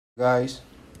Guys,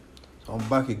 so I'm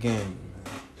back again,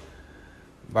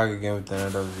 back again with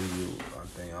another video. I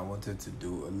think I wanted to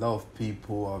do. A lot of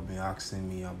people have been asking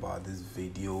me about this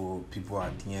video. People are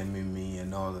DMing me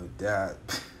and all of that.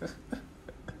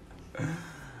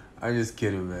 I'm just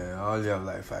kidding, man. I only have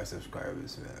like 5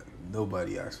 subscribers, man.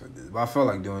 Nobody asked for this, but I felt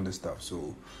like doing this stuff,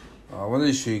 so I wanted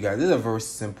to show you guys. This is a very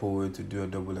simple way to do a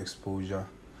double exposure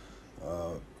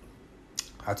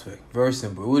artwork. Very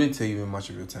simple. It wouldn't take you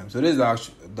much of your time. So this is the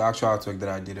actual artwork that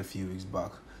I did a few weeks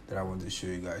back that I wanted to show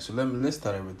you guys. So let's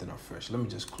start everything up fresh. Let me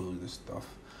just close this stuff.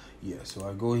 Yeah, so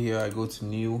I go here, I go to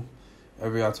new.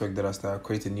 Every artwork that I start, I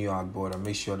create a new artboard and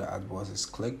make sure the artboard is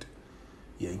clicked.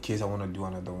 Yeah, in case I want to do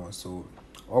another one. So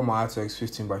all my artworks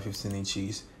 15 by 15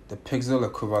 inches. The pixel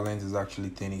equivalent is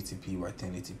actually 1080p by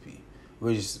 1080p,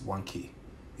 which is 1K.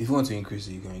 If you want to increase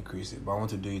it, you can increase it, but I want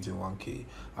to do it in 1K.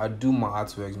 I do my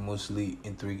artworks mostly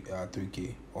in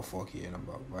 3K or 4K and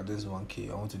above, but this is 1K.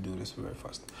 I want to do this very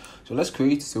fast. So let's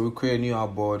create. So we create a new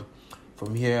artboard.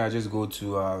 From here, I just go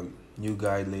to new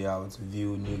guide layout,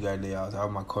 view, new guide layout. I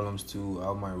have my columns too, I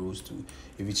have my rows too.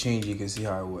 If you change, you can see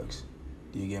how it works.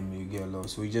 Do you get me? You get a lot.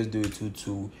 So we just do it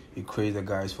 2-2. It creates the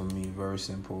guides for me. Very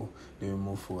simple. Then we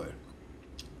move forward.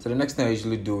 So the next thing I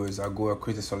usually do is I go and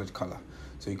create a solid color.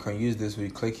 So you can use this where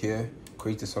you click here,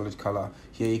 create a solid color.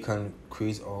 Here you can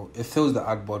create, it fills the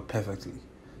artboard perfectly.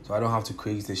 So I don't have to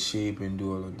create the shape and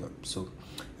do all of that. So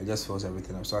it just fills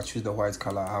everything up. So I choose the white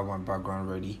color, I have my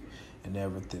background ready and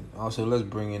everything. Also, let's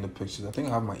bring in the pictures. I think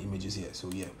I have my images here.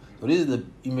 So yeah. So this is the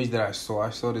image that I saw.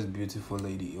 I saw this beautiful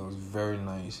lady. It was very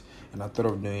nice. And I thought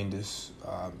of doing this.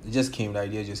 The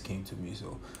idea just came to me.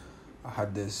 So I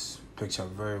had this picture,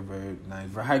 very, very nice,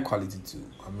 very high quality too.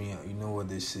 I mean, you know what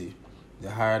they say. The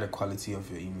higher the quality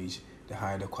of your image, the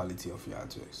higher the quality of your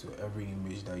artwork. So every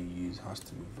image that you use has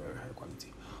to be very high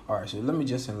quality. Alright, so let me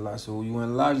just enlarge. So you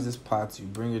enlarge this part, you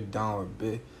bring it down a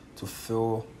bit to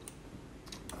fill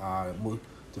the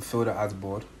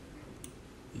artboard.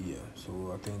 Yeah,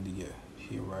 so I think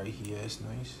here right here is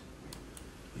nice.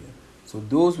 Yeah. So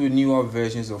those with newer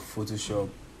versions of Photoshop,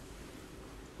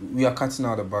 we are cutting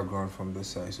out the background from this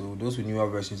side. So those with newer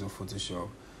versions of Photoshop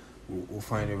will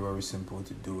find it very simple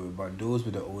to do it, but those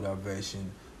with the older version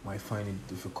might find it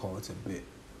difficult a bit.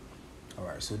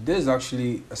 Alright, so this is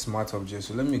actually a smart object.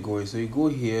 So let me go here. So you go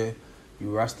here, you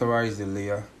rasterize the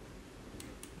layer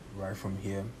right from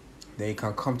here. Then you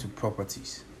can come to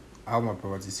properties. I have my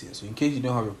properties here. So in case you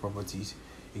don't have your properties,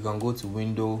 you can go to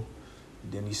window,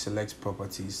 then you select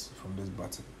properties from this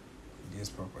button. There's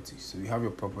properties. So you have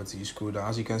your properties, scroll down.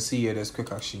 As you can see here, there's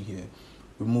quick action here.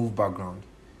 Remove background.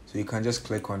 So you can just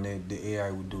click on it, the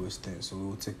AI will do its thing. So it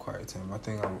will take quite a time. I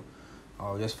think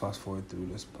I'll just fast forward through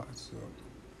this part. So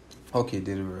okay,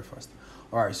 did it very fast.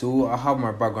 Alright, so I have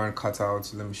my background cut out.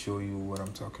 So let me show you what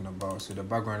I'm talking about. So the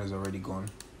background is already gone.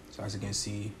 So as you can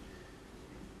see,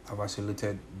 I've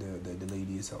isolated the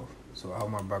lady itself. So I have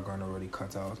my background already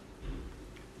cut out.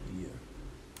 Yeah.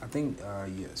 I think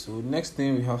yeah, so next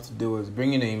thing we have to do is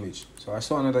bring in an image. So I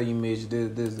saw another image.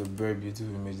 This is a very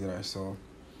beautiful image that I saw.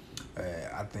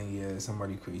 I think yeah,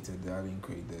 somebody created that. I didn't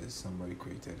create this. Somebody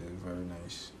created it. Very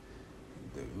nice.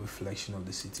 The reflection of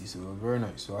the city. So it was very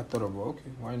nice. So I thought about,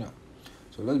 okay, why not?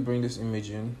 So let's bring this image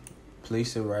in,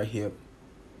 place it right here,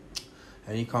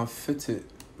 and you can fit it,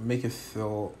 make it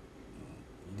fill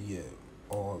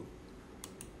all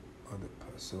other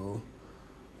parts. So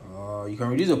you can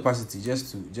reduce opacity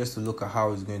just to look at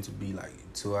how it's going to be like.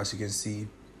 So as you can see,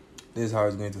 this is how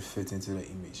it's going to fit into the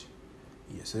image.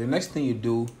 Yeah. So the next thing you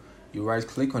do, you right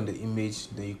click on the image,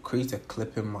 then you create a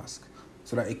clipping mask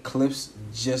so that it clips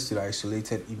just to the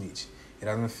isolated image. It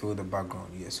doesn't fill the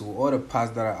background. Yeah. So all the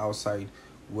parts that are outside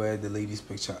where the lady's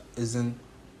picture isn't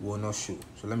will not show.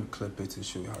 So let me clip it to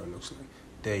show you how it looks like.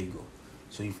 There you go.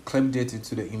 So you've clipped it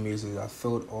into the image, so that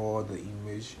filled all the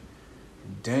image.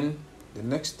 Then the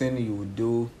next thing you would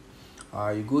do,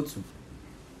 you go to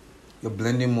your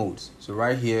blending modes. So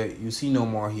right here, you see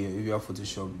normal here. If you have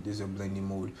Photoshop, this is a blending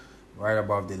mode. Right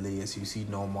above the layers, you see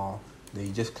normal. Then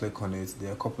you just click on it. There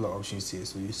are a couple of options here.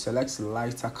 So you select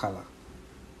lighter color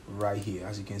right here.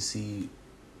 As you can see,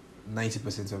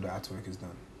 90% of the artwork is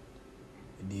done.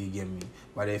 Do you get me?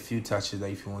 But there are a few touches that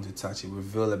if you want to touch it,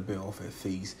 reveal a bit of her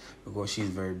face because she's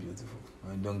very beautiful.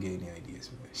 Don't get any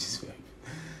ideas, man. She's very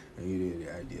you get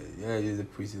the idea. Yeah, she's a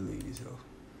pretty lady. So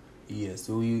yeah,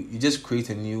 so you just create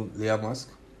a new layer mask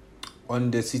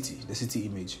on the city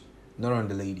image, not on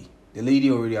the lady. The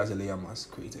lady already has a layer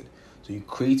mask created. So you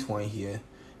create one here,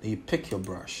 then you pick your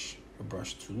brush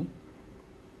tool.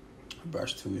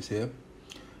 Brush tool is here.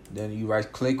 Then you right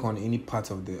click on any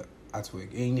part of the artwork,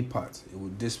 any part,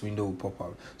 this window will pop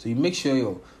up. So you make sure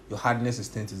your hardness is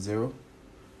 10 to 0.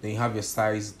 Then you have your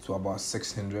size to about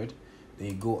 600. Then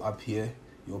you go up here,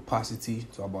 your opacity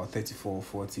to about 34 or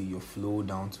 40, your flow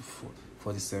down to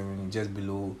 47, just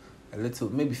below a little,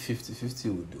 maybe 50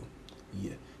 will do.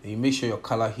 Yeah. And you make sure your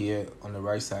color here on the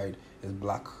right side is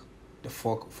black. The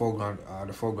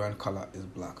foreground color is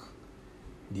black.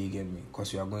 Do you get me?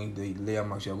 Because you are going the layer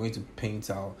mask, you are going to paint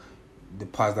out the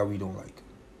parts that we don't like.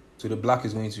 So the black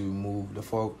is going to remove the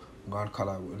foreground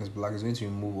color, when it's black, is going to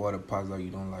remove all the parts that you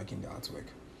don't like in the artwork.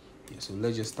 Yeah, so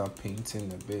let's just start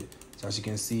painting a bit. So as you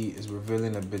can see, it's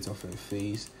revealing a bit of her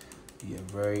face. Yeah,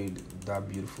 that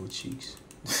beautiful cheeks.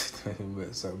 Sorry,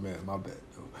 man, my bad.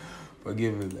 No.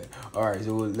 Forgive me, man. Alright,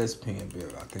 so let's paint a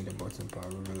bit. I think the bottom part,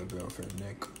 reveal a bit of her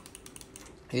neck.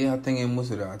 Yeah, I think in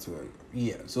most of the artwork.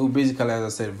 Yeah, so basically, as I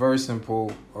said, very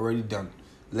simple, already done.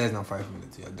 Less than 5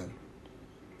 minutes, yeah, done.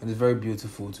 And it's very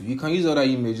beautiful too. You can use other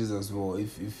images as well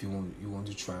if you want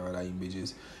to try other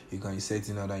images. You can insert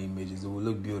in other images. It will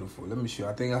look beautiful. Let me show you.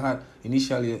 I think I had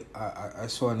initially I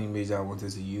saw an image that I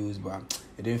wanted to use, but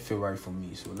it didn't feel right for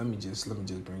me. So let me just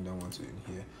bring that one to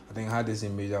in here. I think I had this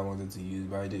image I wanted to use,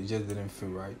 but it just didn't feel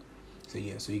right. So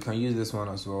yeah, so you can use this one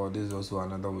as well. This is also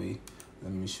another way.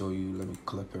 Let me show you. Let me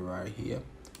clip it right here.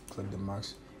 Clip the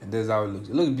max, and this is how it looks.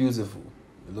 It looks beautiful.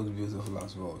 It looks beautiful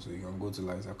as well. So you can go to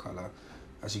lighter color.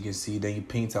 As you can see, then you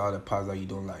paint out the parts that you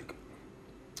don't like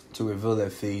to reveal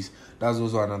their face. That's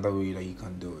also another way that you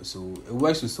can do it. So it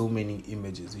works with so many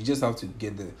images. You just have to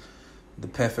get the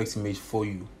perfect image for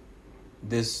you.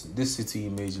 This city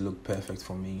image looked perfect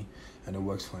for me, and it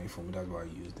works fine for me. That's why I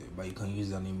used it. But you can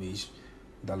use an image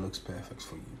that looks perfect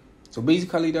for you. So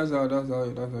basically, that's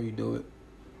how you do it.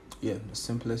 Yeah, the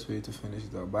simplest way to finish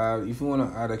it up. But if you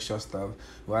want to add extra stuff,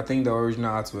 well, I think the original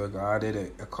artwork, I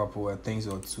added a couple of things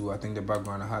or two. I think the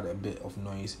background, I had a bit of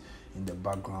noise in the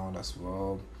background as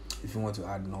well. If you want to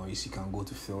add noise, you can go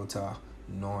to filter,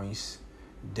 noise,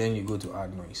 then you go to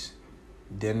add noise.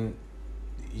 Then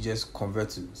you just convert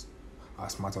to a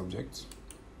smart object.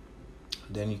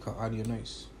 Then you can add your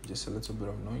noise, just a little bit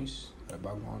of noise at the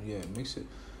background. Yeah, it makes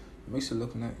it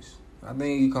look nice. I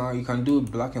think you can do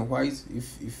black and white.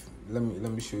 If let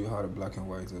me show you how the black and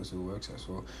white also works as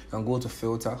well. You can go to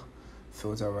filter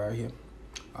right here.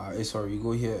 You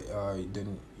go here.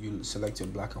 Then you select your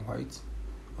black and white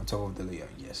on top of the layer.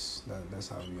 Yes, that's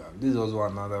how you have. This is also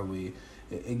another way.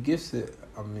 It gives it.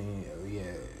 I mean, yeah,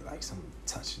 like some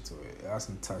touch to it. It has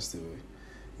some touch to it.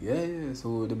 Yeah.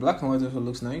 So the black and white also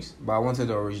looks nice, but I wanted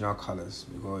the original colors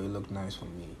because it looked nice for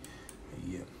me.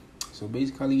 Yeah. So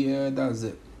basically, yeah, that's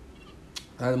it.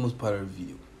 That's the most part of the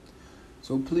video.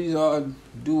 So please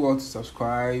do what to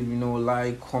subscribe,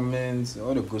 like, comment,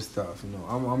 all the good stuff.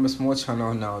 I'm a small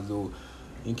channel now, so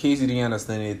in case you didn't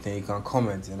understand anything, you can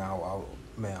comment and I'll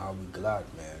be glad,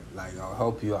 man. Like, I'll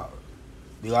help you out.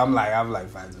 Because I have like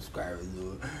 5 subscribers,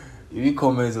 so if you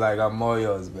comment, like, I'm all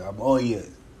yours, but I'm all yours.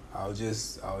 I'll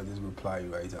just reply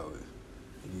you right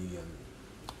away.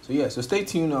 So yeah, so stay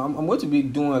tuned. I'm going to be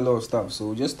doing a lot of stuff,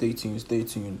 so just stay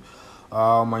tuned.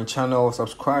 My channel,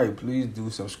 subscribe. Please do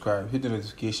subscribe. Hit the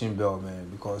notification bell, man,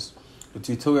 because the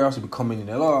tutorials will be coming in.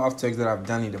 A lot of artworks that I've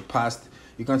done in the past,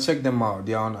 you can check them out.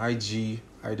 They are on IG,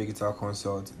 iDigital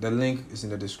Consult. The link is in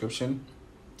the description.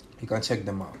 You can check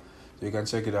them out. So you can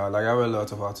check it out. Like, I have a lot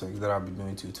of artworks that I'll be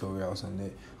doing tutorials on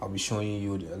it. I'll be showing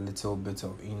you a little bit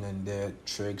of in and there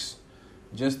tricks,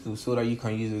 so that you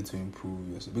can use it to improve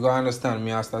yourself. Because I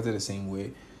understand, I started the same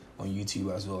way on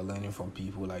YouTube as well, learning from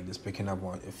people like this, picking up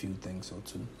on a few things or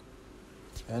two.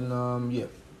 And yeah,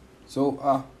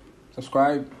 so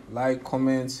subscribe, like,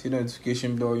 comment, hit the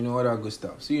notification bell, all that good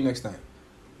stuff. See you next time.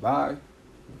 Bye.